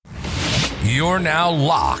You're now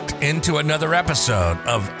locked into another episode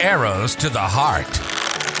of Arrows to the Heart,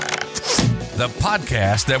 the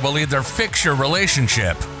podcast that will either fix your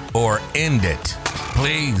relationship or end it.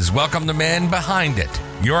 Please welcome the man behind it,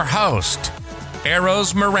 your host,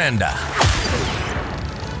 Eros Miranda.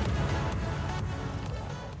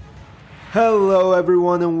 Hello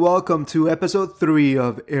everyone and welcome to episode 3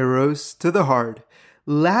 of Arrows to the Heart.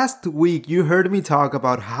 Last week you heard me talk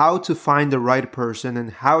about how to find the right person and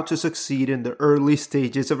how to succeed in the early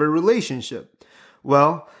stages of a relationship.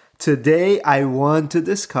 Well, today I want to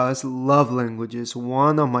discuss love languages,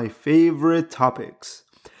 one of my favorite topics.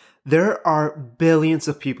 There are billions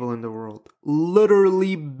of people in the world,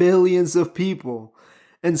 literally billions of people,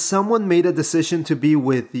 and someone made a decision to be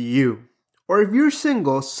with you. Or if you're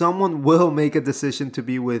single, someone will make a decision to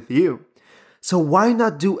be with you. So why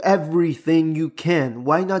not do everything you can?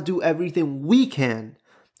 Why not do everything we can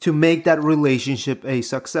to make that relationship a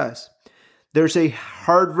success? There's a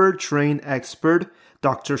Harvard-trained expert,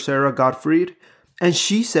 Dr. Sarah Gottfried, and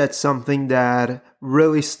she said something that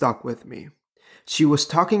really stuck with me. She was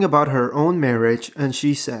talking about her own marriage, and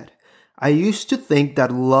she said, "I used to think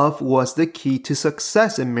that love was the key to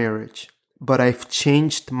success in marriage, but I've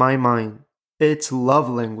changed my mind. It's love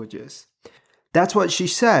languages." That's what she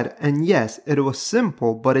said, and yes, it was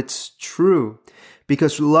simple, but it's true.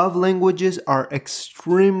 Because love languages are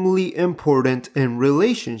extremely important in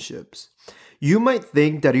relationships. You might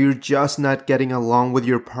think that you're just not getting along with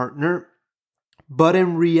your partner, but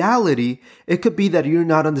in reality, it could be that you're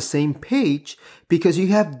not on the same page because you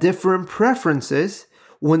have different preferences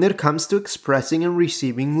when it comes to expressing and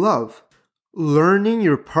receiving love. Learning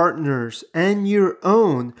your partner's and your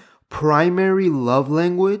own primary love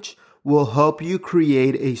language will help you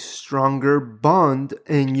create a stronger bond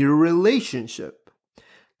in your relationship.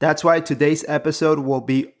 That's why today's episode will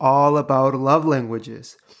be all about love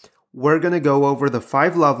languages. We're going to go over the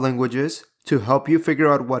 5 love languages to help you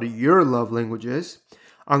figure out what your love language is.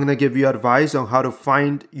 I'm going to give you advice on how to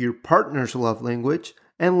find your partner's love language.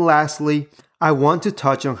 And lastly, I want to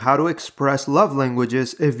touch on how to express love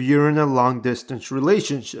languages if you're in a long-distance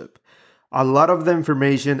relationship. A lot of the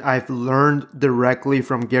information I've learned directly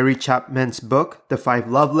from Gary Chapman's book, The 5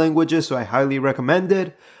 Love Languages, so I highly recommend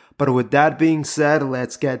it. But with that being said,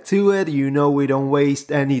 let's get to it. You know we don't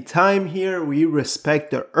waste any time here. We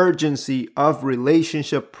respect the urgency of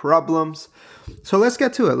relationship problems. So let's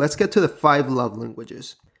get to it. Let's get to the 5 love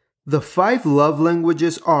languages. The 5 love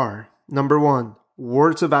languages are, number 1,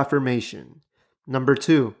 words of affirmation. Number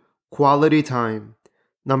 2, quality time.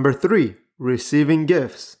 Number 3, receiving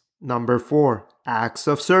gifts. Number 4, acts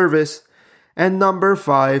of service. And number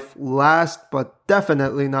 5, last but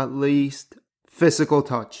definitely not least, physical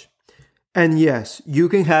touch. And yes, you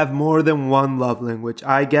can have more than one love language.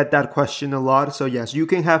 I get that question a lot. So yes, you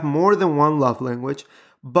can have more than one love language.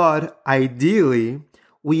 But ideally,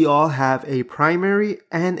 we all have a primary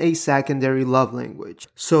and a secondary love language.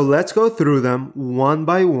 So let's go through them one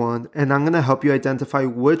by one. And I'm going to help you identify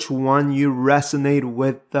which one you resonate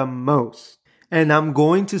with the most. And I'm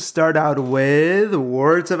going to start out with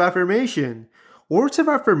words of affirmation. Words of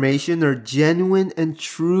affirmation are genuine and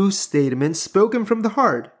true statements spoken from the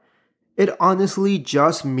heart. It honestly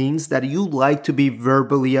just means that you like to be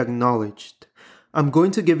verbally acknowledged. I'm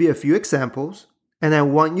going to give you a few examples, and I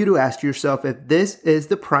want you to ask yourself if this is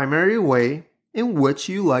the primary way in which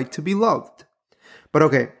you like to be loved. But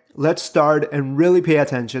okay, let's start and really pay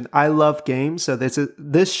attention. I love games, so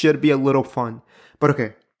this should be a little fun. But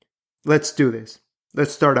okay. Let's do this.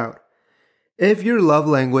 Let's start out. If your love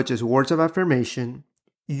language is words of affirmation,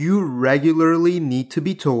 you regularly need to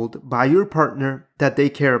be told by your partner that they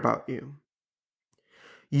care about you.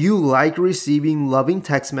 You like receiving loving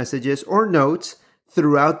text messages or notes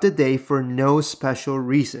throughout the day for no special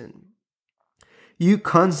reason. You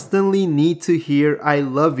constantly need to hear "I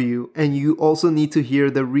love you," and you also need to hear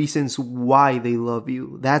the reasons why they love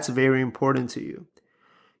you. That's very important to you.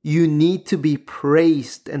 You need to be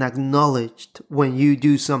praised and acknowledged when you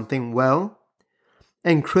do something well.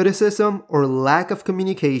 And criticism or lack of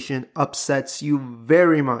communication upsets you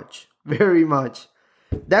very much, very much.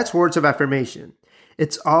 That's words of affirmation.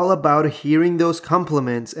 It's all about hearing those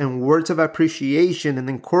compliments and words of appreciation and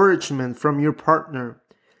encouragement from your partner.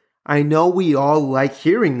 I know we all like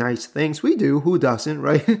hearing nice things. We do. Who doesn't,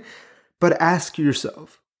 right? But ask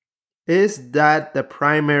yourself, is that the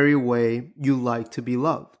primary way you like to be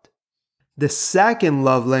loved? The second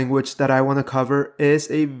love language that I want to cover is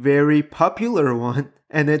a very popular one,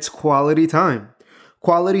 and it's quality time.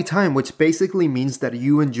 Quality time, which basically means that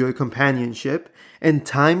you enjoy companionship and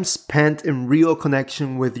time spent in real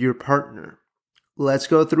connection with your partner. Let's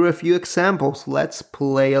go through a few examples. Let's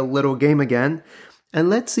play a little game again, and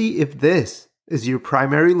let's see if this is your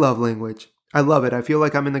primary love language. I love it. I feel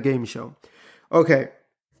like I'm in a game show. Okay.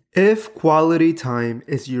 If quality time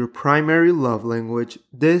is your primary love language,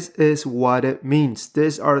 this is what it means.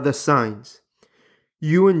 These are the signs.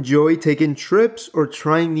 You enjoy taking trips or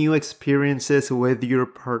trying new experiences with your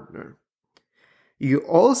partner. You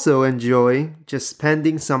also enjoy just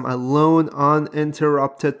spending some alone,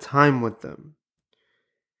 uninterrupted time with them.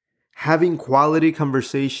 Having quality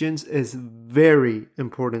conversations is very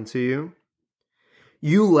important to you.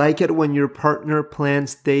 You like it when your partner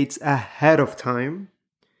plans dates ahead of time.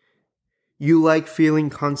 You like feeling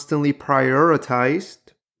constantly prioritized.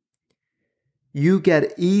 You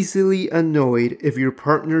get easily annoyed if your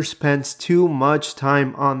partner spends too much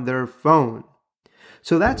time on their phone.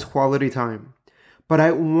 So that's quality time. But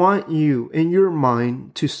I want you in your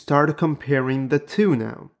mind to start comparing the two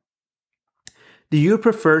now. Do you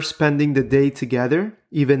prefer spending the day together,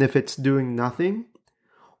 even if it's doing nothing?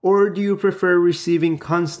 Or do you prefer receiving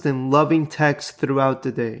constant loving texts throughout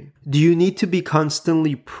the day? Do you need to be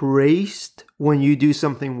constantly praised when you do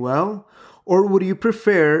something well? Or would you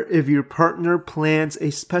prefer if your partner plans a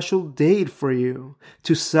special date for you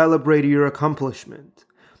to celebrate your accomplishment?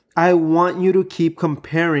 I want you to keep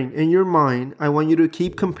comparing in your mind. I want you to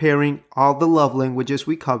keep comparing all the love languages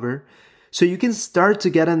we cover so you can start to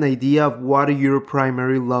get an idea of what your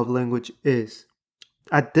primary love language is.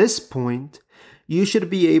 At this point, you should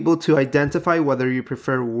be able to identify whether you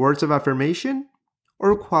prefer words of affirmation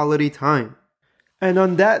or quality time. And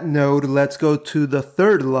on that note, let's go to the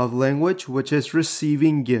third love language, which is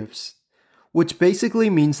receiving gifts, which basically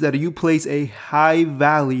means that you place a high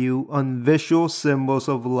value on visual symbols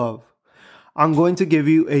of love. I'm going to give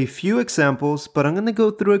you a few examples, but I'm going to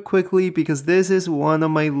go through it quickly because this is one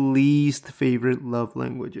of my least favorite love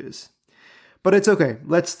languages. But it's okay.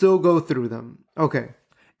 Let's still go through them. Okay.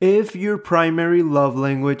 If your primary love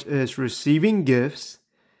language is receiving gifts,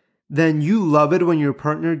 then you love it when your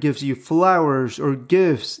partner gives you flowers or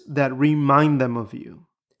gifts that remind them of you.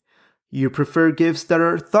 You prefer gifts that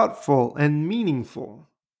are thoughtful and meaningful.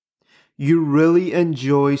 You really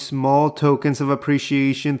enjoy small tokens of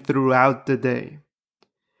appreciation throughout the day.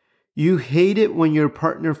 You hate it when your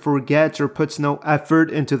partner forgets or puts no effort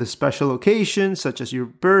into the special occasions, such as your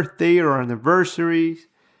birthday or anniversaries.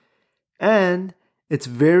 And it's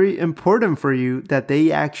very important for you that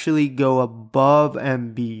they actually go above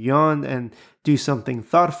and beyond and do something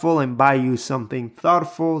thoughtful and buy you something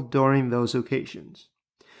thoughtful during those occasions.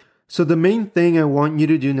 So the main thing I want you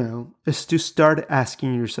to do now is to start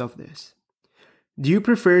asking yourself this. Do you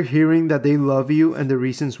prefer hearing that they love you and the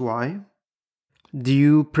reasons why? Do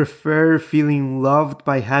you prefer feeling loved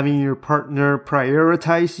by having your partner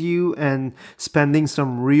prioritize you and spending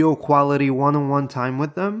some real quality one-on-one time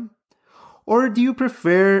with them? Or do you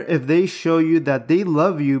prefer if they show you that they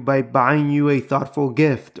love you by buying you a thoughtful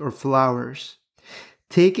gift or flowers?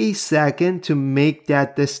 Take a second to make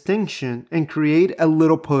that distinction and create a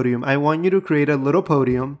little podium. I want you to create a little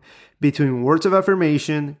podium between words of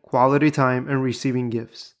affirmation, quality time, and receiving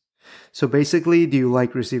gifts. So basically, do you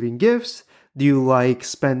like receiving gifts? Do you like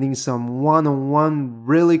spending some one-on-one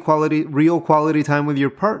real quality time with your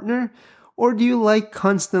partner? Or do you like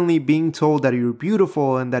constantly being told that you're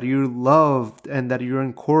beautiful and that you're loved and that you're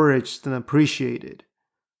encouraged and appreciated?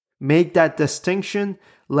 Make that distinction.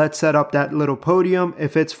 Let's set up that little podium.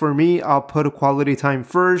 If it's for me, I'll put quality time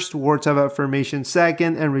first, words of affirmation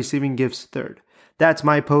second, and receiving gifts third. That's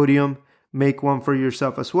my podium. Make one for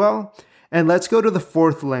yourself as well. And let's go to the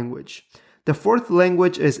fourth language. The fourth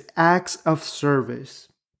language is acts of service,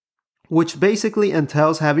 which basically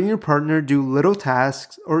entails having your partner do little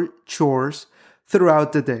tasks or chores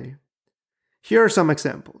throughout the day. Here are some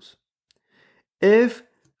examples. If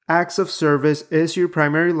acts of service is your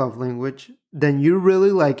primary love language, then you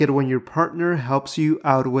really like it when your partner helps you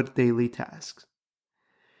out with daily tasks.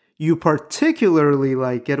 You particularly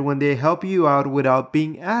like it when they help you out without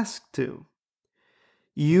being asked to.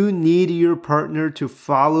 You need your partner to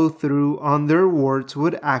follow through on their words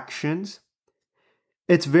with actions.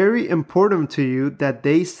 It's very important to you that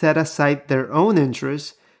they set aside their own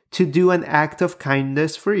interests to do an act of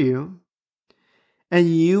kindness for you.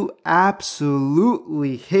 And you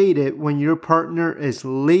absolutely hate it when your partner is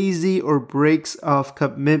lazy or breaks off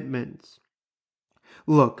commitments.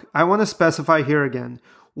 Look, I want to specify here again.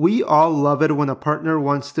 We all love it when a partner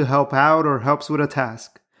wants to help out or helps with a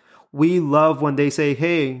task. We love when they say,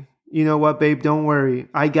 hey, you know what, babe, don't worry.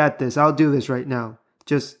 I got this. I'll do this right now.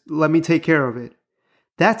 Just let me take care of it.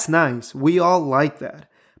 That's nice. We all like that.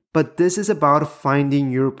 But this is about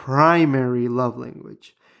finding your primary love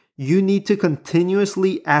language. you need to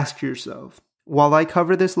continuously ask yourself, while I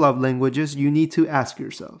cover this love languages, you need to ask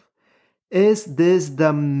yourself, is this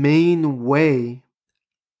the main way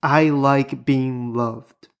I like being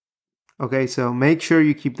loved? Okay, so make sure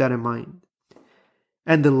you keep that in mind.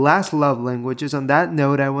 And the last love language is, on that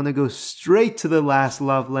note, I want to go straight to the last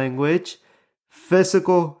love language,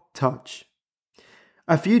 physical touch.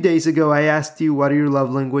 A few days ago, I asked you what your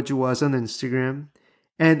love language was on Instagram,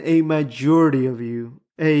 and a majority of you,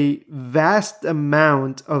 a vast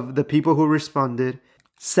amount of the people who responded,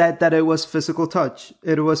 said that it was physical touch.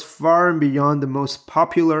 It was far and beyond the most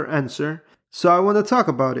popular answer, so I want to talk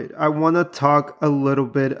about it. I want to talk a little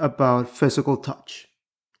bit about physical touch.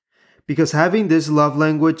 Because having this love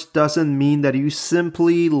language doesn't mean that you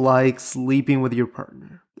simply like sleeping with your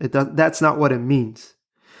partner. That's not what it means.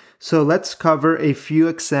 So let's cover a few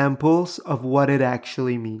examples of what it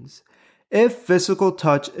actually means. If physical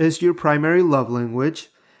touch is your primary love language,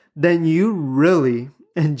 then you really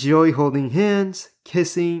enjoy holding hands,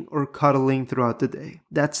 kissing, or cuddling throughout the day.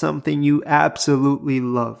 That's something you absolutely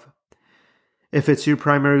love. If it's your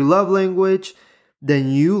primary love language, then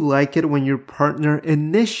you like it when your partner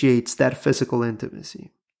initiates that physical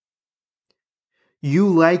intimacy. You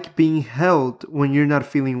like being held when you're not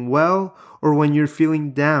feeling well or when you're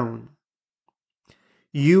feeling down.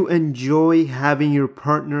 You enjoy having your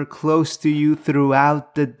partner close to you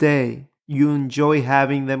throughout the day. You enjoy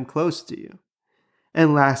having them close to you.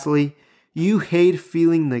 And lastly, you hate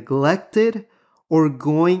feeling neglected or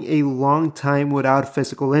going a long time without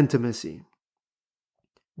physical intimacy.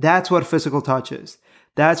 That's what physical touch is.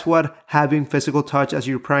 That's what having physical touch as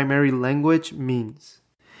your primary language means.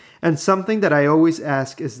 And something that I always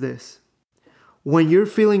ask is this. When you're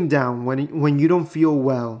feeling down, when you don't feel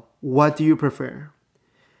well, what do you prefer?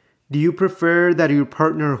 Do you prefer that your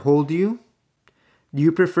partner hold you? Do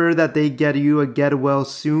you prefer that they get you a get well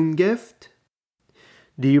soon gift?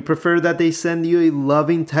 Do you prefer that they send you a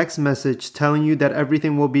loving text message telling you that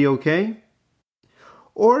everything will be okay?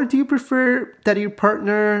 Or do you prefer that your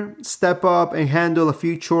partner step up and handle a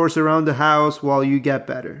few chores around the house while you get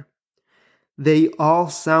better? They all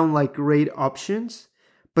sound like great options,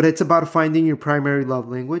 but it's about finding your primary love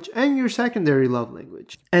language and your secondary love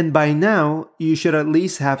language. And by now, you should at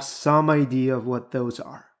least have some idea of what those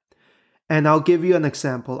are. And I'll give you an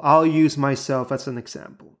example. I'll use myself as an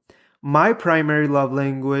example. My primary love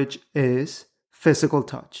language is physical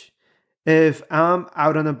touch. If I'm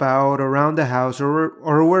out and about around the house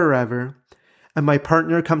or wherever, and my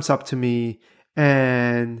partner comes up to me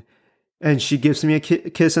and she gives me a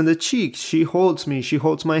kiss on the cheek, she holds me, she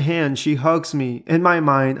holds my hand, she hugs me. In my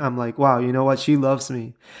mind, I'm like, wow, you know what? She loves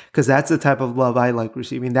me. Because that's the type of love I like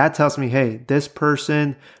receiving. That tells me, hey, this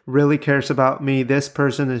person really cares about me. This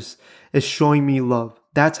person is showing me love.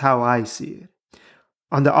 That's how I see it.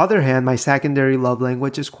 On the other hand, my secondary love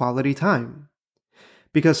language is quality time.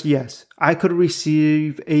 Because yes, I could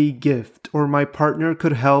receive a gift or my partner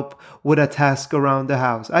could help with a task around the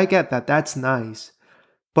house. I get that. That's nice.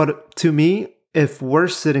 But to me, if we're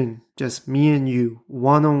sitting, just me and you,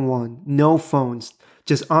 one-on-one, no phones,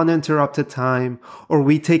 just uninterrupted time, or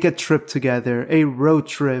we take a trip together, a road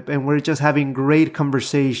trip, and we're just having great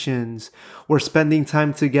conversations, we're spending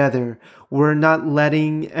time together, we're not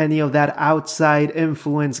letting any of that outside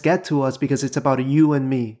influence get to us because it's about you and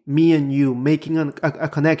me and you, making a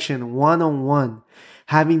connection one-on-one,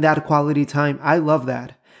 having that quality time. I love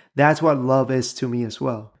that. That's what love is to me as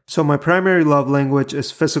well. So my primary love language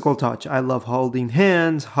is physical touch. I love holding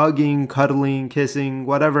hands, hugging, cuddling, kissing,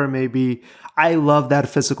 whatever it may be. I love that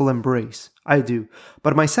physical embrace. I do.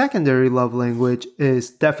 But my secondary love language is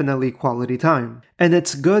definitely quality time. And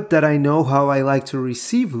it's good that I know how I like to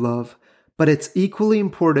receive love, but it's equally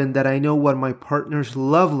important that I know what my partner's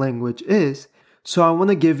love language is. So I want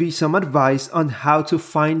to give you some advice on how to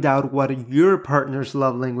find out what your partner's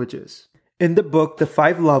love language is. In the book, The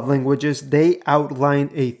 5 Love Languages, they outline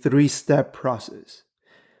a 3-step process.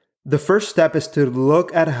 The first step is to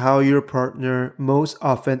look at how your partner most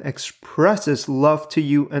often expresses love to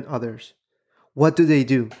you and others. What do they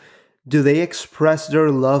do? Do they express their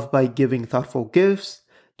love by giving thoughtful gifts?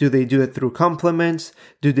 Do they do it through compliments?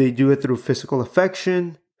 Do they do it through physical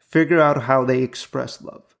affection? Figure out how they express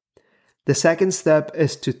love. The second step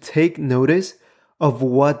is to take notice of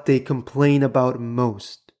what they complain about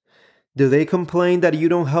most. Do they complain that you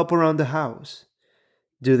don't help around the house?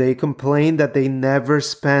 Do they complain that they never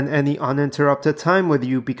spend any uninterrupted time with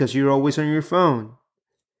you because you're always on your phone?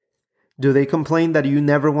 Do they complain that you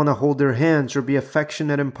never want to hold their hands or be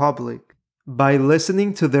affectionate in public? By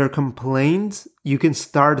listening to their complaints, you can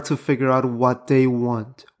start to figure out what they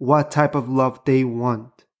want, what type of love they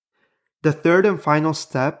want. The third and final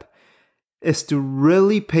step is to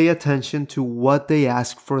really pay attention to what they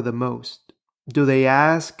ask for the most. Do they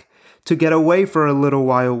ask to get away for a little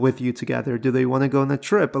while with you together? Do they want to go on a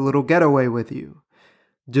trip, a little getaway with you?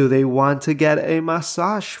 Do they want to get a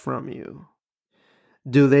massage from you?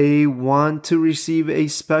 Do they want to receive a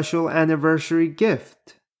special anniversary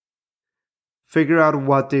gift? Figure out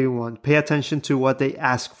what they want. Pay attention to what they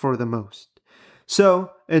ask for the most.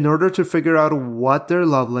 So, in order to figure out what their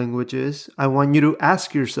love language is, I want you to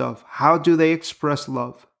ask yourself, how do they express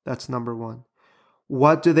love? That's number 1.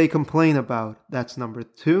 What do they complain about? That's number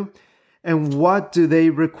 2. And what do they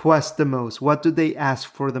request the most? What do they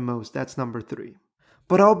ask for the most? That's number 3.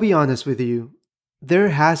 But I'll be honest with you, there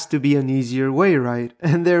has to be an easier way, right?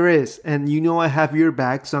 And there is. And you know I have your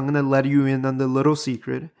back, so I'm going to let you in on the little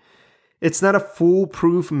secret. It's not a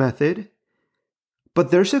foolproof method,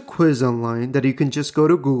 but there's a quiz online that you can just go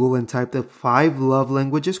to Google and type the 5 love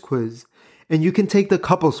languages quiz, and you can take the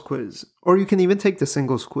couples quiz, or you can even take the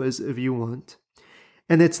singles quiz if you want.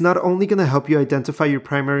 And it's not only going to help you identify your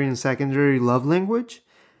primary and secondary love language,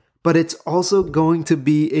 but it's also going to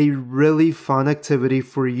be a really fun activity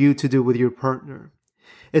for you to do with your partner.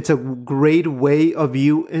 It's a great way of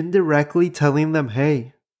you indirectly telling them,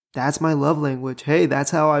 hey, that's my love language. Hey,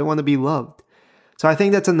 that's how I want to be loved. So I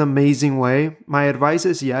think that's an amazing way. My advice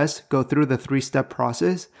is yes, go through the 3-step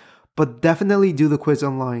process, but definitely do the quiz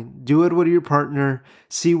online. Do it with your partner,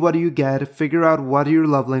 see what you get, figure out what your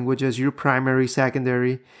love language is, your primary,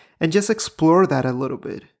 secondary, and just explore that a little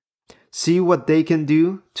bit. See what they can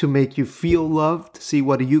do to make you feel loved. See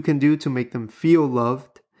what you can do to make them feel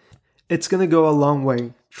loved. It's going to go a long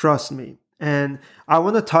way, trust me. And I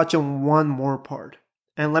want to touch on one more part.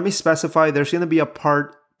 And let me specify, there's going to be a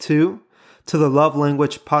part 2 to the love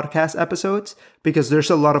language podcast episodes because there's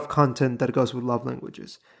a lot of content that goes with love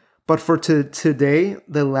languages. But for today,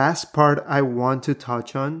 the last part I want to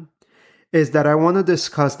touch on is that I want to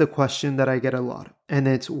discuss the question that I get a lot. And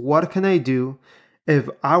it's, what can I do if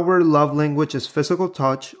our love language is physical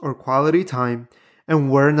touch or quality time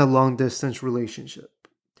and we're in a long distance relationship?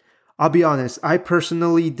 I'll be honest, I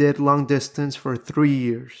personally did long distance for 3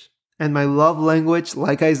 years. And my love language,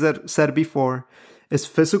 like I said before, is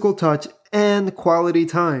physical touch and quality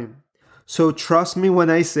time. So trust me when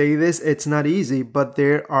I say this, it's not easy, but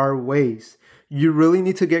there are ways. You really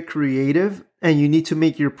need to get creative and you need to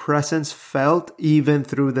make your presence felt even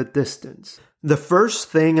through the distance. The first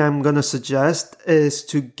thing I'm going to suggest is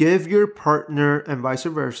to give your partner and vice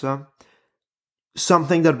versa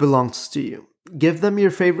something that belongs to you. Give them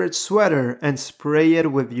your favorite sweater and spray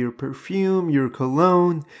it with your perfume, your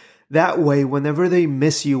cologne. That way, whenever they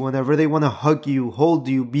miss you, whenever they want to hug you, hold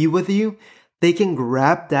you, be with you, they can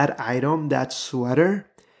grab that item, that sweater,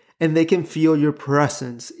 and they can feel your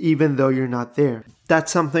presence even though you're not there.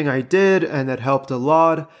 That's something I did and it helped a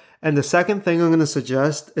lot. And the second thing I'm going to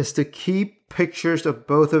suggest is to keep pictures of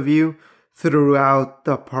both of you throughout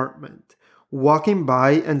the apartment. Walking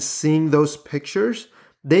by and seeing those pictures,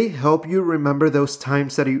 they help you remember those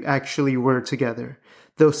times that you actually were together,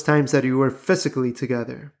 those times that you were physically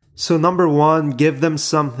together. So number 1, give them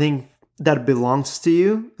something that belongs to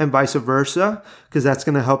you and vice versa, because that's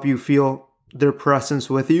going to help you feel their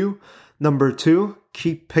presence with you. Number 2,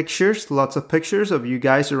 keep pictures, lots of pictures of you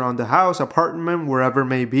guys around the house, apartment, wherever it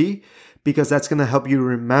may be, because that's going to help you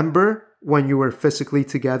remember when you were physically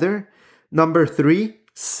together. Number 3,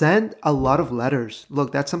 send a lot of letters.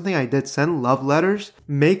 Look, that's something I did. Send love letters.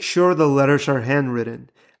 Make sure the letters are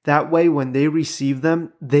handwritten. That way, when they receive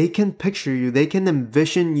them, they can picture you. They can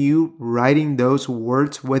envision you writing those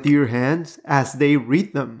words with your hands as they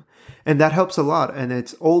read them. And that helps a lot. And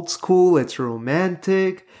it's old school. It's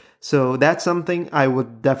romantic. So that's something I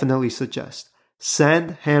would definitely suggest.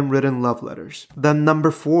 Send handwritten love letters. Then number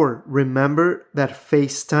 4, remember that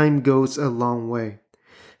FaceTime goes a long way.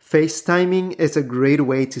 FaceTiming is a great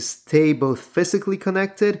way to stay both physically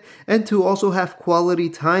connected and to also have quality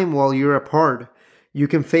time while you're apart. You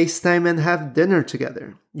can FaceTime and have dinner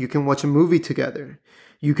together. You can watch a movie together.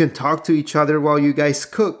 You can talk to each other while you guys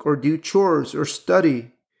cook or do chores or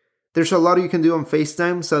study. There's a lot you can do on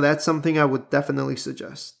FaceTime, so that's something I would definitely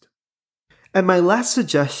suggest. And my last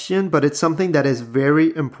suggestion, but it's something that is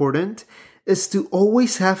very important, is to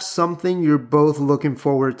always have something you're both looking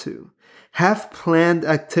forward to. Have planned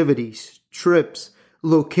activities, trips,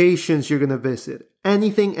 locations you're going to visit,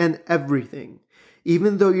 anything and everything.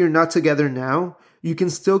 Even though you're not together now, you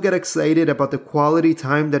can still get excited about the quality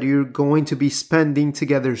time that you're going to be spending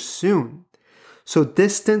together soon. So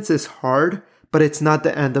distance is hard, but it's not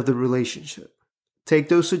the end of the relationship. Take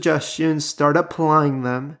those suggestions, start applying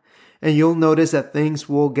them, and you'll notice that things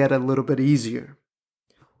will get a little bit easier.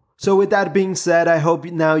 So with that being said, I hope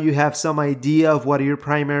now you have some idea of what your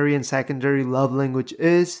primary and secondary love language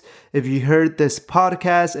is. If you heard this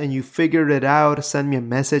podcast and you figured it out, send me a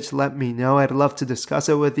message, let me know. I'd love to discuss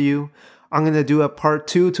it with you. I'm going to do a part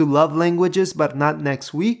 2 to love languages, but not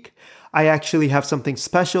next week. I actually have something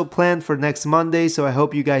special planned for next Monday, so I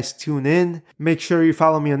hope you guys tune in. Make sure you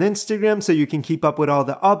follow me on Instagram so you can keep up with all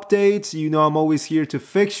the updates. You know I'm always here to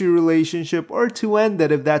fix your relationship or to end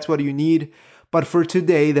it if that's what you need. But for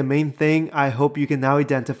today, the main thing, I hope you can now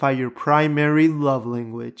identify your primary love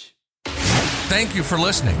language. Thank you for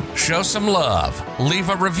listening. Show some love, leave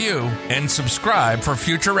a review, and subscribe for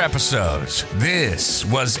future episodes. This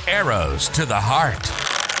was Arrows to the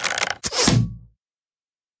Heart.